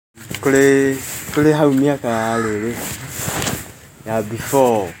kule hau miaka yale ya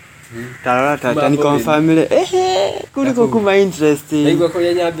before tarara tani confirmile kuliko kuma interesting nigwa ko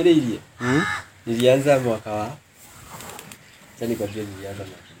yanyambiririe nilianza mwaka wa tani kwa vile nilianza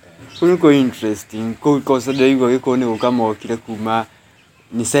mwaka kuliko interesting kwa sababu hivyo iko ni kama okile kuma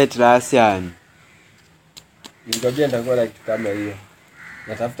ni settlers yani ningojea ndakuwa kitu kama hiyo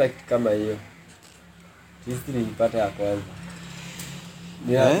natafuta kitu kama hiyo history nilipata ya kwanza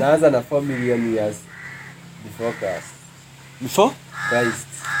naanza na 4 million years before Christ. Before Christ.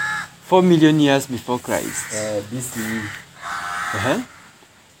 4 million years before Christ. BCE.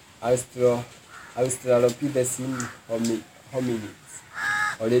 Australopithecine hominids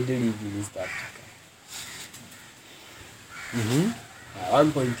already live in East Africa.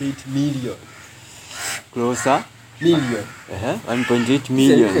 1.8 million. Closer. Million. 1.8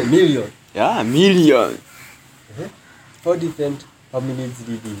 million. Million. Yeah, million. 4 different hominids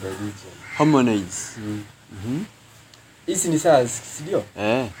live in the region. Hominids. Hizi ni SARS, sio?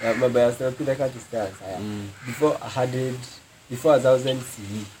 Mambo ya Australopithecus SARS haya. Before 1000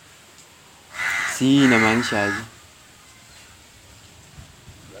 CE. CE inamaanisha aje?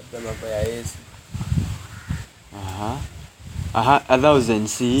 Mambo ya Yesu. 1000 CE.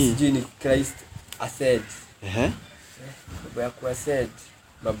 Sijui ni Christ ascend. Mambo ya kuascend.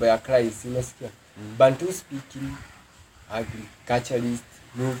 Mambo ya Christ unasikia? Bantu speaking agriculturists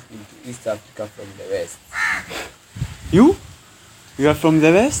move into East Africa from the west. You are from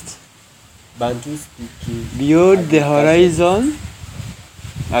the west? Bantu speaking beyond the horizon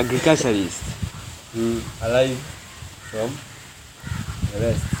agriculturist alive from the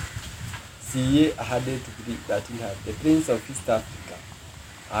west. CA 100 the plains of East Africa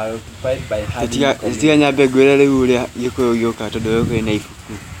are occupied by hardy Tiga begwele ule yoka todo yoko ina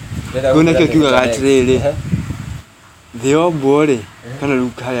ifuku kuna kyo kiwa gatrele theo bore kana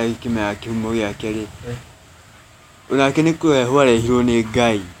lukaya ikimya kiumo ya kele unakene kwa hwale hiro ni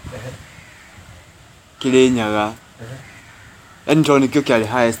ngai kilenyaga Anton kyo kyali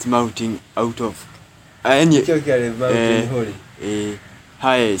highest mountain out of any kyo kyali mountain holy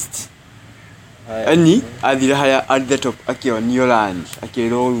highest ani athira haya at the top akiwa new land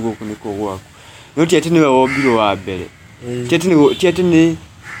akiro ugo niko gwako no tiete niwe wobiro wa mbere tiete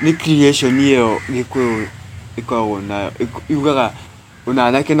ni creation yeo Gikuyu iko na yugaga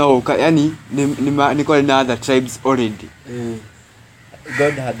unaanake na uka yani ni kwa na other tribes already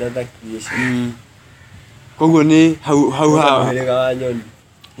God had other creation kogo ni how muhirega wa nyoni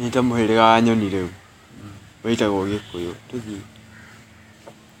nita muhirega wa nyoni reu waitagwo Gikuyu tuthi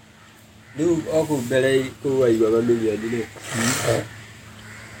riu oku mbere kuwa igwa mamilioni ni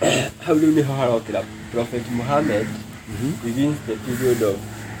how do we harokira Prophet Muhammad begins the period of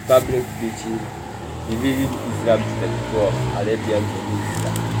public preaching revealing Islam to the people of Arabian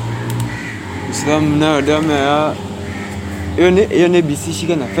Peninsula. Islam now dama ya yone BC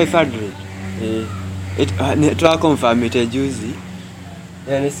shika na 500 it try confirm it juzi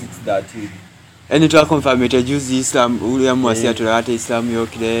yani 613 and try confirm it juzi Islam ule mwasi atulata Islam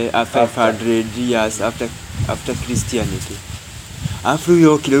yokile 500 years after Christianity after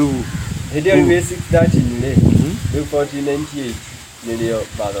yokile ndio ni 613 ile 1498 ndio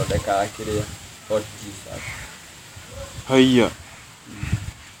bado dakakiria Jesus. Haya.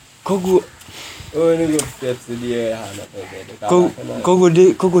 Kogo ni go steps die hana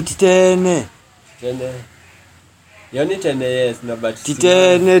kogo titene. Yani tene yes na but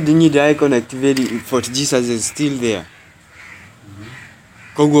titene dinyi dai connectivity for Jesus is still there.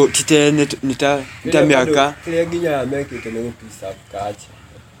 Kogo titene nita miaka kile ginya make it no peace of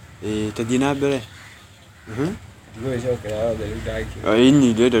culture. Tadina bele. Digo shoka ya the daki.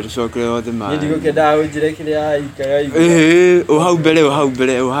 Ini ndio shoka ya the man. Digo keda ujire kile ya ikaya. O how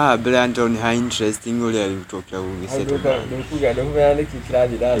bele Anton ha interesting ule alitoka ungiseta. Ndokuga ndokubana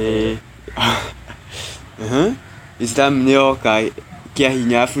kikiraji dazo. Islam nio kai kia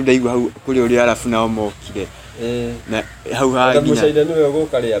hinya afu ndaigwa kuri uri arafu na omokire. Na how ha ginya. Musaida niwe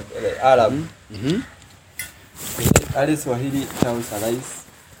gukari Arab. Ali Swahili town Sarais.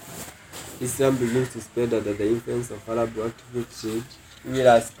 Islam begins to spread under the influence of Arab active trade. We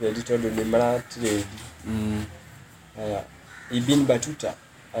are spread to the Mara trade. Ibn Battuta,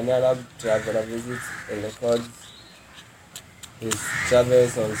 an Arab traveler, visits and records his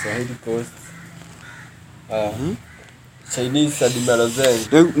travels on Swahili coast. Chinese admiral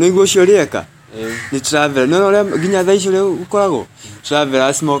Zeng. Nego shorieka. Ni travel. No ginya tha icio reu ukorago. Travel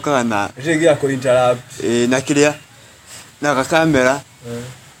asmoka na regia ko interrupt. Na kiria na ka camera.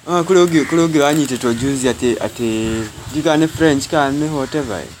 Kule ugi wanyititwo juzi ati digane French kan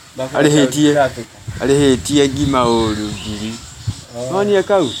whatever. Ali hetie gima olu giri. Oni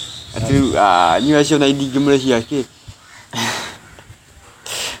akau. ati ni washo na idigi mreshi yake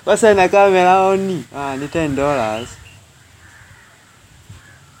wasa na kamera oni ni $10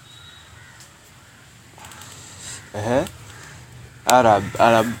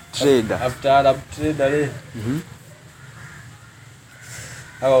 Arab trader after Arab trader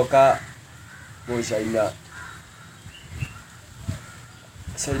agoka go China.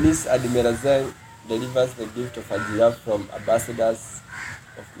 Chinese Admiral Zheng delivers the gift of a giraffe from ambassadors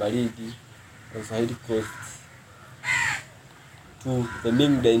of Malidi on Swahili coast to the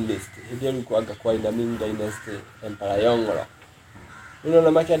Ming Dynasty. Hivi alikuwa kwa ina Ming Dynasty Empire Yongora.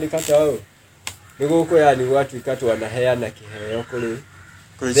 Unaona makiandikata wao. Niko kwa yani watu ikatu wanaheana kiheo kule.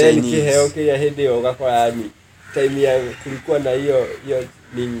 Then kiheo kile hedi ogakwa yani time ya kulikuwa na hiyo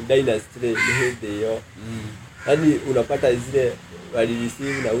Ming Dynasty ni hedi hiyo. Yaani unapata zile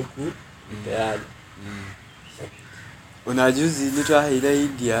walireceive na huku tayari. Unajuzi nitwa ile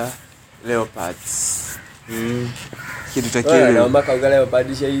India leopards. Kitu takile na maka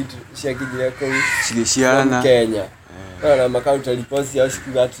leopard shakijira kwa shigishiana Kenya. Na maka utaliposi ya siku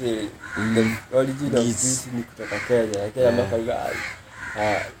gati the original species ni kutoka Kenya. Kenya maka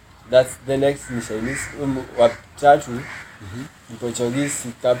that's the next ni Chinese watatu Portuguese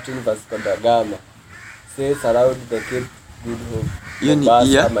Captain Vasco da Gama sails around the Cape Good Hope.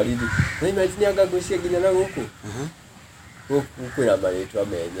 Basa Malidi. Na imagine akagoshia ginyana huko. Huko na maletu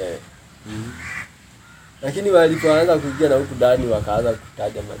amenyewe. Lakini walipoanza kuingia na huko ndani wakaanza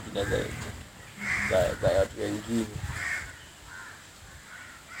kutaja majina za watu wengine.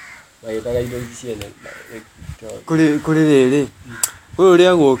 Waitaka ile jishene kule lele. Wewe ule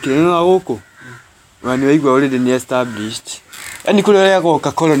agokire no agoko. Wani waigwa already ni established. Yaani kule yako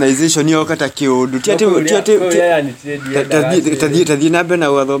ka colonization yo kata kiundu tiate tadhi na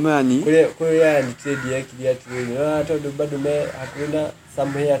bena wathome ani kule yani trade yake ya trade na tondu bado hakuna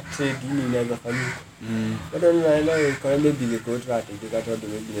somewhere trade ni inaweza fanyika bado naenda kwa maybe kwa trade ika tondu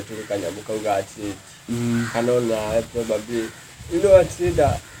maybe nitoke kanyamuka uga trade kana na probably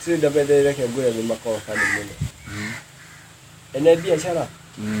trader bado yake ngore ni makosa ni mno ene biashara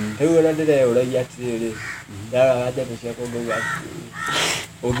Hebu na dada ura ya trade ya haja kushia kwa gonga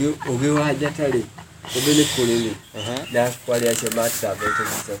ogi waja tale obele kulele na kwa ya chema travel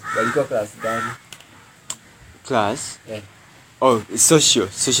walikuwa class gani social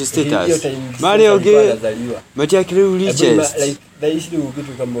status mali ogi mati akile religious like daishi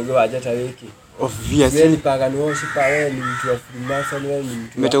ukitu kama ogi waja tale obviously ni pagano worship ni mtu wa Freemason ni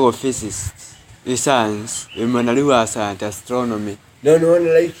mtu metaphysics science emanaliwa science astronomy no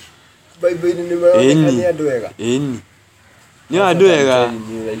like Bible ni mara ni adoega ni adoega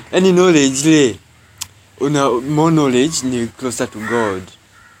any knowledge le una more knowledge ni closer to God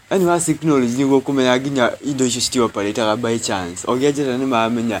any basic knowledge ni gokumenya ginya indo icio sti operate by chance ogejera ni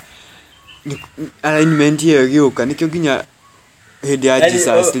maamenya alignment ye gioka nikyo ginya hedi ya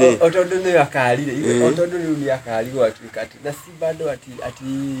Jesus le otondo ni akalire otondo ni akali watu kati na si bado ati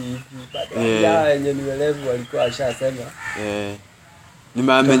bado ya yenye ni level walikuwa ashasema ni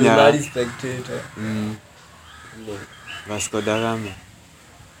maamenya spectator Vasco da Gama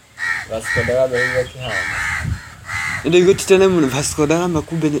hiyo kihama ndio gutitene mu Vasco da Gama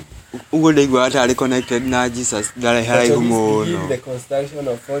kumbe ugode igwa atari connected na Jesus dara hara igumono the construction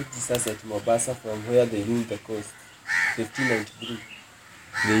of Fort Jesus at Mombasa from where they ruled the coast 1593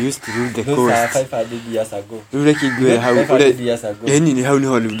 they used to rule the coast 500 years ago rule kigwe hau ni hau ni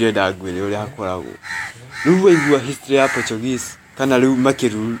holiday da gwele ule hakorago ruwe igwa history ya Portuguese kana riu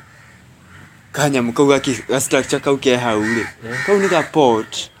makiru kanya mukauga ki structure kau ke haure kau ni ka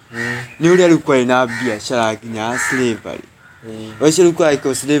port ni uri alikuwa ina biashara kinya slavery wese alikuwa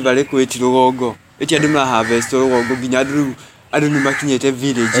iko slavery kweti rugongo eti andu ma harvest rugongo ginya andu ni makinyete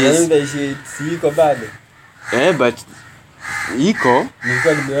villages siko bado but iko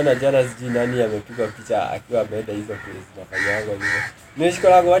nilikuwa nimeona jana siji nani amepiga picha akiwa ameenda hizo place na kanyago hivyo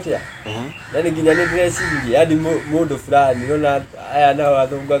nimeshikolaga watia nani ginya ni dress hivi hadi modo fulani unaona haya nao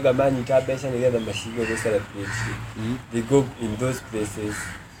wathungaga manyi tabesha nigetha mashigo go celebrate they go in those places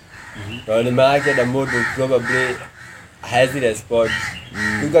ni maana da modo probably has it sport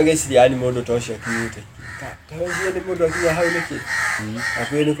ukagesi yani modo tosha kiute kawaje ni modo akiwa hauniki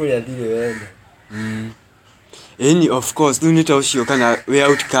akwene ko yadile wene of course you need to show kana we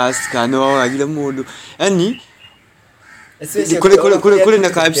outcast kana wagile mundu yani kule na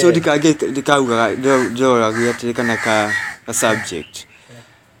ka episode kage kauga do gete kana ka subject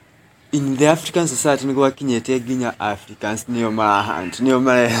in the African society ni kwa kinyete ginya Africans niyo mahand niyo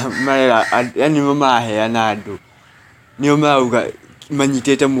mara yani mama he anado niyo mauga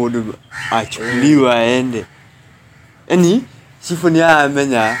manyitete mundu achuliwa ende yani Chifu ni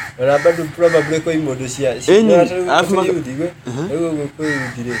amenya. Na bado probably kwa imodo cia. Alafu Wewe kwa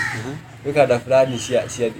udire. Weka da fulani cia